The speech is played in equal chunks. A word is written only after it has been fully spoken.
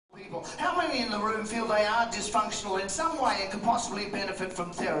people. How many in the room feel they are dysfunctional in some way and could possibly benefit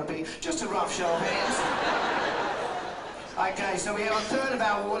from therapy? Just a rough show of hands. Okay, so we have a third of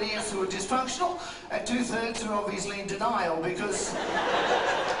our audience who are dysfunctional and 2/3 who are obviously in denial because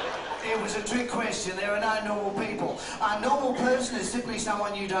it was a trick question. There are no normal people. A normal person is simply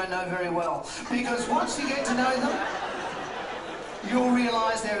someone you don't know very well, because once you get to know them, you'll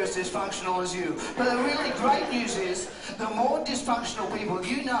realise they're as dysfunctional as you. But the really great news is, the more dysfunctional people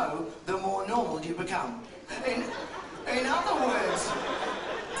you know, the more normal you become. In other words,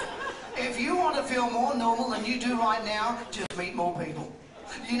 if you want to feel more normal than you do right now, just meet more people.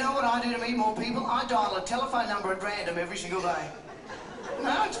 You know what I do to meet more people? I dial a telephone number at random every single day.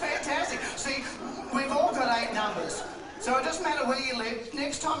 No, it's fantastic. See, we've all got 8 numbers. So it doesn't matter where you live.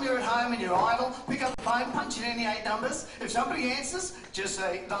 Next time you're at home and you're idle, pick up the phone, punch in any 8 numbers. If somebody answers, just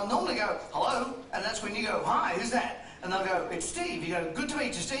say, they'll normally go, hello, and that's when you go, hi, who's that? And they'll go, it's Steve. You go, good to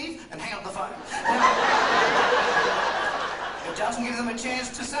meet you, Steve, and hang up the phone. Now, it doesn't give them a chance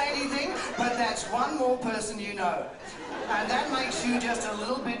to say anything, but that's one more person you know. And that makes you just a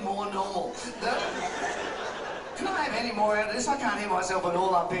little bit more normal. Can I have any more out of this? I can't hear myself at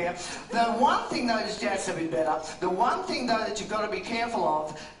all up here. The one thing, though, this jazz a bit better. The one thing, though, that you've got to be careful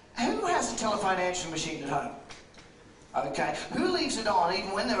of, who has a telephone answering machine at home? Okay. Who leaves it on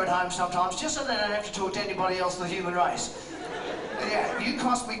even when they're at home sometimes, just so they don't have to talk to anybody else in the human race? Yeah, you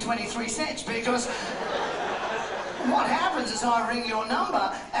cost me 23 cents because what happens is I ring your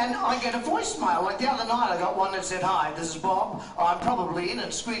number and I get a voicemail. Like the other night I got one that said, hi, this is Bob. I'm probably in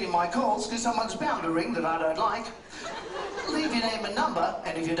and screening my calls because someone's bound to ring that I don't like. Leave your name and number,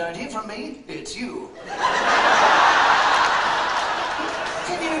 and if you don't hear from me, it's you.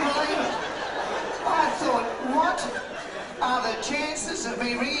 Can you believe it? I thought, what are the chances of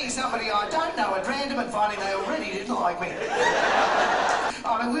me ringing somebody I don't know at random and finding they already didn't like me?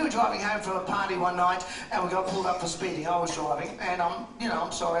 I mean, we were driving home from a party one night and we got pulled up for speeding. I was driving and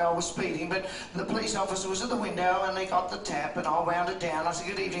I'm sorry I was speeding, but the police officer was at the window and they got the tap and I wound it down. I said,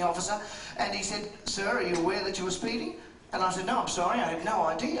 good evening, officer. And he said, sir, are you aware that you were speeding? And I said, no, I'm sorry, I had no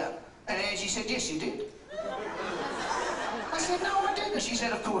idea. And Angie said, yes, you did. I said, no, I didn't. She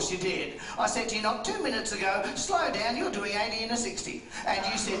said, of course you did. I said to you not 2 minutes ago, slow down, you're doing 80 in a 60. And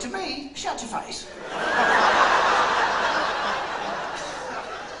you said to me, shut your face.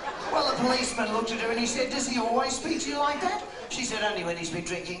 Well, the policeman looked at her and he said, does he always speak to you like that? She said, only when he's been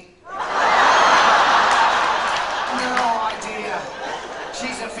drinking. No idea.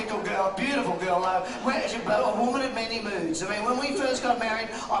 She's a fickle girl, beautiful girl though. She's a woman of many moods. I mean, when we first got married,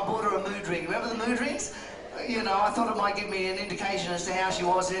 I bought her a mood ring. Remember the mood rings? You know, I thought it might give me an indication as to how she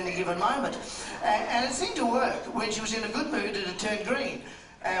was at any given moment. And it seemed to work. When she was in a good mood, it had turned green.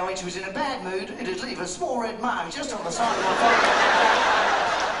 When she was in a bad mood, it would leave a small red mark just on the side of my forehead.